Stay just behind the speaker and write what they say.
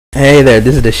Hey there,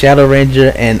 this is the Shadow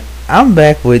Ranger, and I'm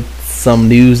back with some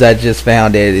news I just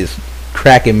found that is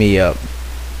cracking me up.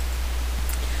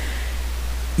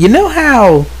 You know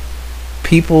how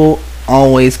people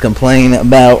always complain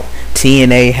about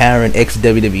TNA hiring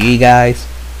ex-WWE guys?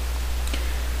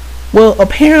 Well,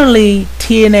 apparently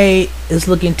TNA is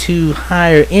looking to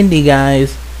hire Indy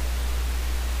guys,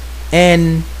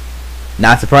 and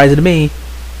not surprising to me,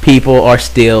 people are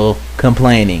still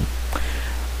complaining.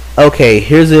 Okay,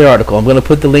 here's the article. I'm going to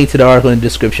put the link to the article in the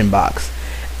description box.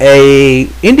 A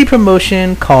indie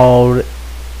promotion called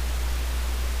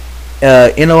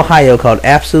in Ohio called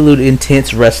Absolute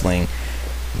Intense Wrestling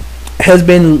has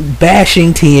been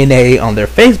bashing TNA on their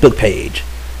Facebook page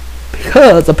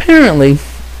because apparently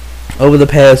over the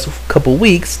past couple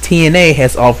weeks TNA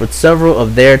has offered several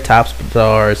of their top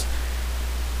stars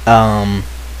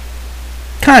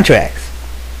contracts.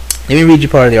 Let me read you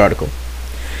part of the article.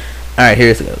 Alright, here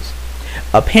it goes.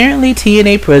 Apparently,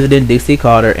 TNA President Dixie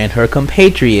Carter and her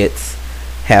compatriots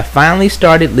have finally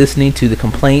started listening to the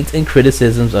complaints and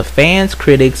criticisms of fans,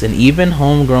 critics, and even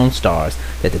homegrown stars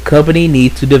that the company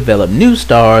needs to develop new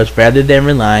stars rather than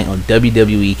relying on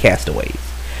WWE castaways.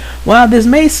 While this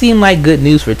may seem like good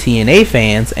news for TNA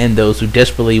fans and those who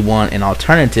desperately want an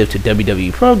alternative to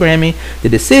WWE programming, the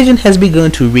decision has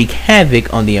begun to wreak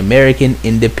havoc on the American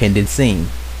independent scene.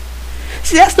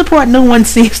 See, that's the part no one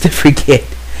seems to forget.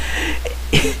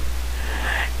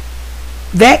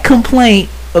 That complaint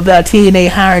about TNA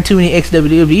hiring too many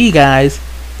ex-WWE guys,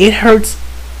 it hurts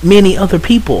many other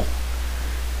people.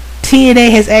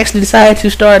 TNA has actually decided to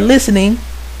start listening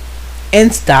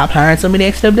and stop hiring so many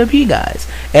ex-WWE guys.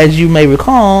 As you may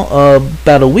recall,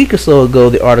 about a week or so ago,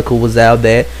 the article was out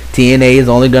that TNA is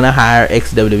only going to hire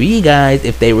ex-WWE guys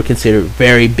if they were considered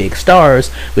very big stars,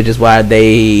 which is why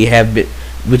they haven't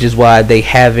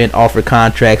offered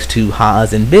contracts to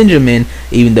Haas and Benjamin,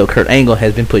 even though Kurt Angle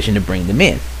has been pushing to bring them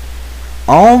in.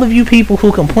 All of you people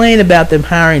who complain about them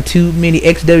hiring too many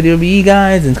ex-WWE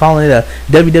guys and calling it a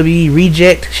WWE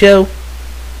reject show,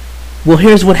 well,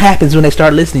 here's what happens when they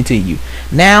start listening to you.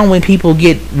 Now when people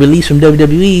get released from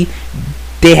WWE,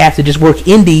 they have to just work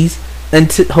indies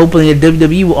until hopefully the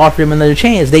WWE will offer them another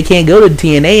chance. They can't go to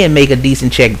TNA and make a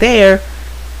decent check there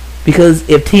because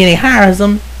if TNA hires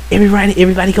them,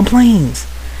 everybody complains.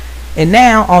 And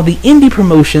now all the indie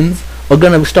promotions are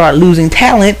going to start losing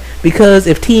talent because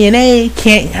if TNA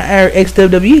can't hire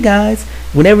ex-WWE guys,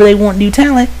 whenever they want new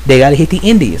talent, they got to hit the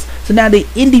indies. So now the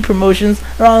indie promotions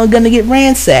are all going to get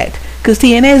ransacked because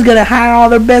TNA is going to hire all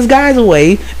their best guys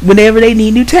away whenever they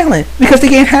need new talent because they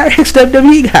can't hire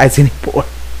ex-WWE guys anymore.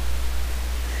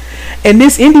 And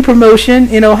this indie promotion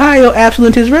in Ohio, Absolute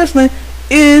Intense Wrestling,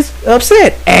 is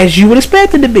upset, as you would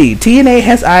expect it to be. TNA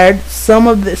has hired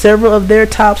several of their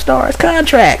top stars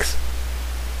contracts.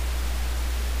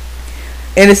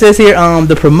 And it says here,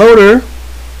 the promoter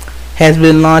has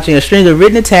been launching a string of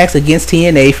written attacks against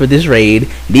TNA for this raid,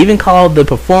 and even called the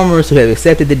performers who have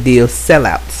accepted the deal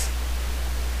sellouts.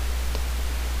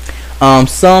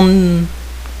 Some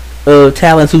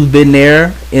talents who've been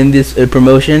there in this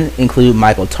promotion include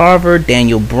Michael Tarver,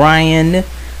 Daniel Bryan,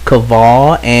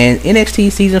 Kaval, and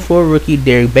NXT Season 4 rookie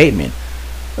Derek Bateman.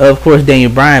 Of course,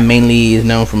 Daniel Bryan mainly is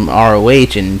known from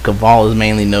ROH, and Kaval is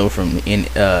mainly known from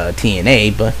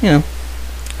TNA, but, you know.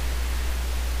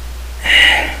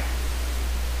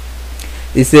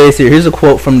 It says here, here's a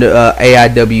quote from the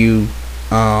AIW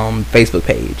Facebook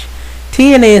page.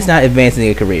 TNA is not advancing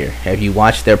a career. Have you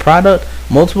watched their product?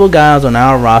 Multiple guys on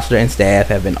our roster and staff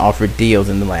have been offered deals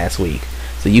in the last week,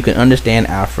 so you can understand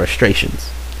our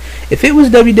frustrations. If it was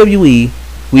WWE,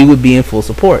 we would be in full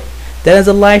support. That is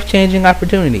a life-changing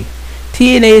opportunity.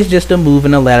 TNA is just a move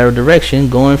in a lateral direction,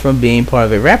 going from being part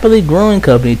of a rapidly growing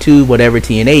company to whatever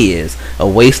TNA is, a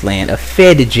wasteland of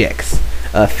Fed ejects.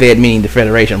 Fed meaning the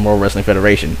Federation, World Wrestling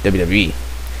Federation, WWE.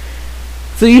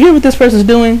 So you hear what this person's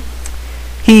doing?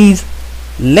 He's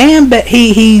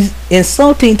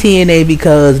insulting TNA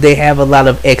because they have a lot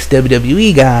of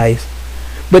ex-WWE guys,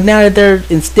 but now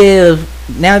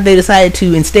that they decided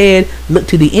to instead look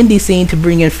to the indie scene to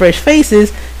bring in fresh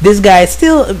faces, this guy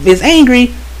still is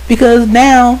angry because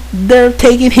now they're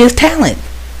taking his talent.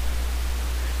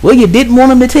 Well, you didn't want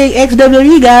them to take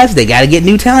ex-WWE guys. They got to get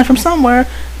new talent from somewhere.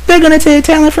 They're going to take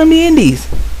talent from the indies.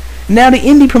 Now the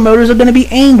indie promoters are going to be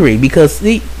angry because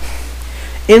they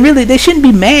shouldn't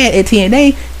be mad at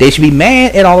TNA. They should be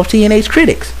mad at all of TNA's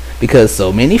critics because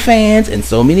so many fans and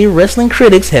so many wrestling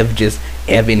critics have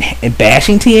been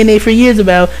bashing TNA for years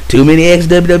about too many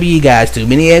ex-WWE guys, too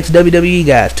many ex-WWE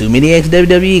guys, too many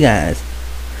ex-WWE guys.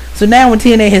 So now when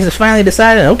TNA has finally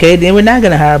decided, okay, then we're not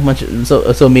going to hire a bunch of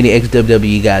so many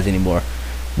ex-WWE guys anymore.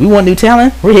 We want new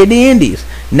talent. We're hitting the indies.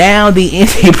 Now the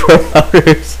indie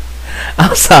promoters.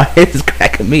 I'm sorry, this is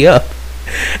cracking me up.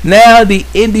 Now the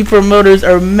indie promoters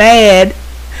are mad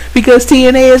because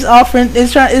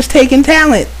TNA is taking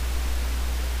talent.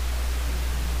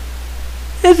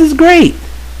 This is great.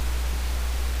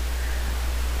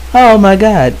 Oh my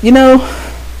God. And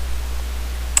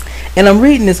I'm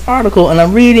reading this article and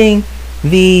I'm reading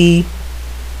the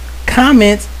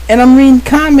comments, and I'm reading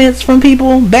comments from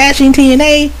people bashing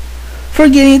TNA for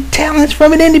getting talents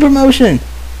from an indie promotion.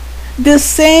 The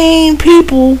same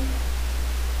people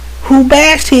who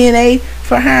bashed TNA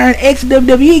for hiring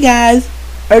ex-WWE guys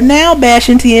are now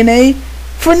bashing TNA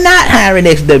for not hiring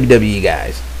ex-WWE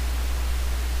guys.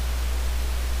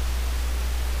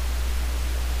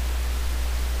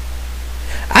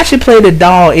 I should play the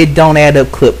doll it don't add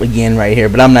up clip again right here,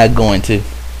 but I'm not going to.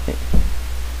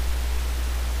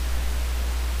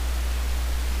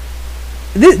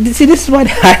 This is why the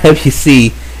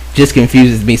IWC just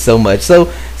confuses me so much.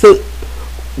 So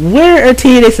where are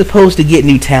TNA supposed to get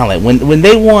new talent when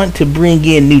they want to bring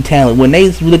in new talent? When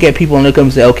they look at people and they come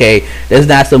and say, okay, there's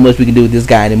not so much we can do with this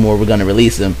guy anymore, we're going to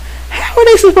release him. How are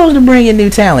they supposed to bring in new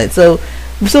talent? So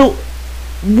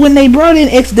when they brought in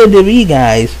ex-WWE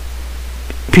guys,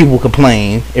 people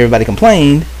complained, everybody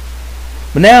complained,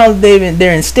 but now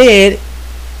they're instead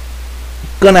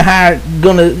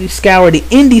gonna scour the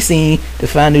indie scene to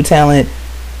find new talent,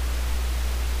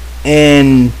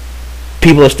 and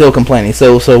people are still complaining.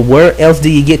 So where else do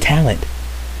you get talent?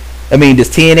 I mean, does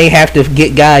TNA have to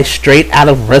get guys straight out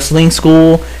of wrestling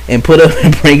school and put up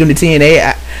and bring them to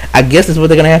TNA? I guess that's what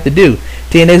they're gonna have to do.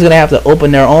 TNA's gonna have to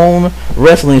open their own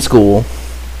wrestling school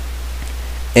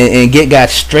and get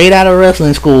guys straight out of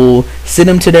wrestling school, send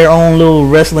them to their own little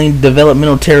wrestling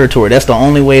developmental territory. That's the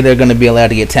only way they're gonna be allowed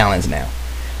to get talents now.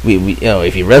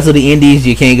 If you wrestle the indies,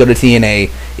 you can't go to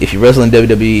TNA. If you wrestle in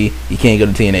WWE, you can't go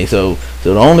to TNA. So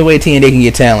the only way TNA can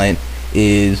get talent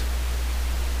is,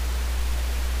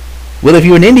 well, if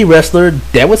you're an indie wrestler,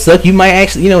 that would suck. You might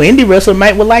actually, indie wrestler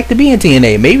would like to be in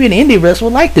TNA. Maybe an indie wrestler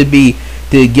would like to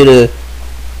get a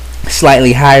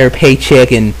slightly higher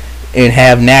paycheck and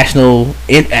have international.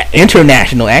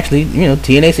 Actually,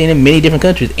 TNA seen in many different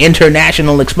countries.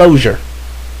 International exposure.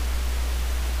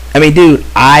 I mean, dude,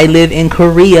 I live in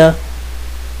Korea.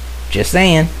 Just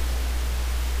saying.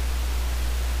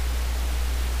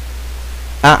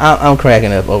 I'm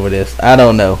cracking up over this. I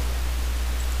don't know.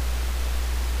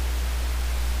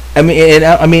 I'm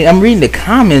reading the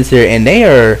comments here, and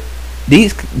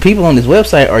these people on this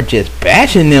website are just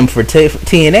bashing them for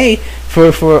TNA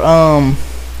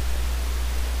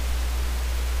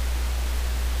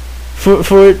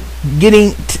for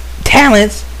getting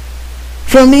talents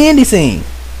from the indie scene.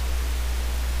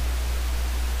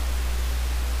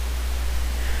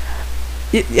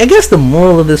 I guess the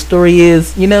moral of the story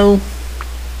is,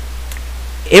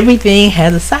 everything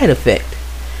has a side effect.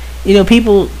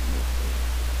 People,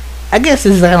 I guess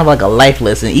this is kind of like a life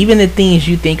lesson. Even the things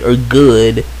you think are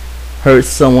good hurt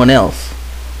someone else.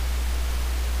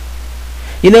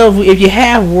 If you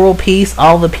have world peace,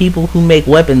 all the people who make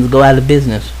weapons go out of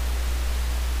business.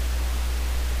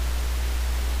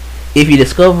 If you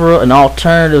discover an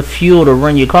alternative fuel to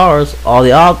run your cars, all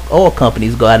the oil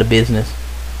companies go out of business.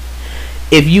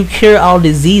 If you cure all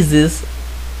diseases,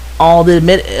 all the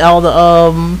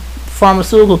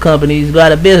pharmaceutical companies go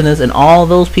out of business, and all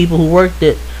those people who worked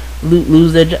it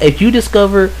lose their job. If you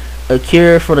discover a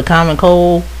cure for the common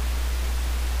cold,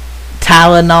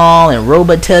 Tylenol and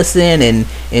Robitussin and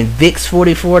Vicks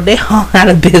 44, they all out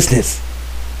of business.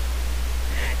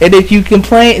 And if you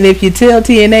complain, and if you tell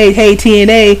TNA, hey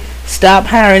TNA, stop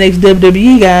hiring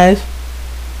ex-WWE guys,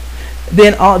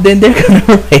 then they're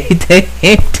gonna raid their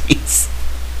indies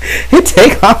and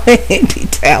take all the indie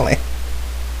talent.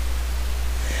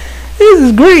 This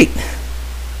is great.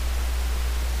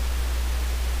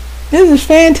 This is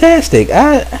fantastic.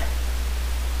 I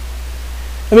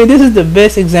mean, this is the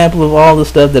best example of all the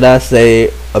stuff that I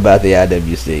say about the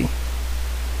IWC.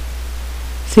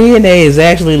 TNA is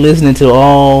actually listening to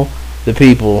all the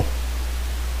people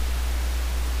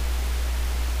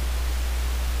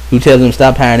who tell them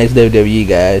stop hiring ex-WWE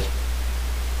guys.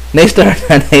 They start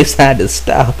to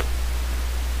stop.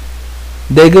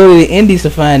 They go to the indies to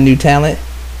find new talent,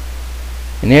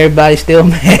 and everybody's still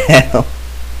mad.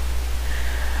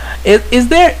 Is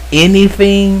there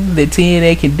anything that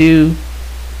TNA can do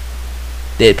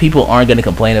that people aren't going to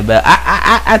complain about?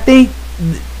 I think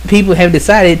people have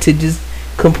decided to just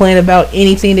complain about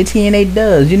anything that TNA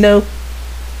does.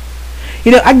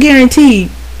 I guarantee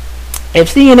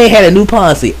if TNA had a new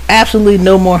policy, absolutely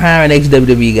no more hiring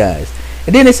ex-WWE guys.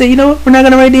 And then they say, you know what, we're not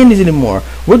gonna write the indies anymore.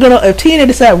 We're gonna, if TNA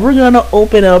decide, we're gonna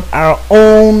open up our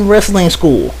own wrestling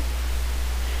school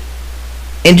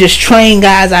and just train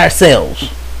guys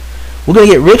ourselves. We're gonna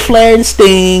get Ric Flair and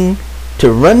Sting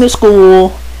to run the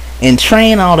school and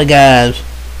train all the guys.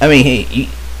 I mean, hey,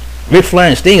 Ric Flair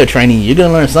and Sting are training you. You're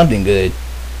gonna learn something good.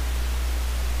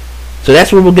 So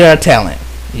that's where we'll get our talent.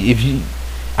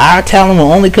 Our talent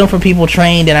will only come from people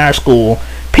trained in our school.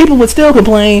 People would still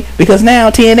complain because now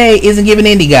TNA isn't giving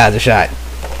indie guys a shot.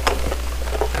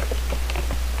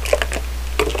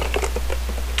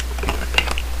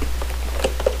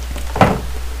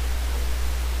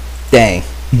 Dang.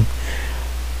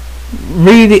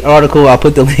 Read the article. I'll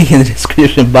put the link in the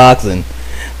description box and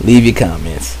leave your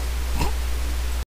comments.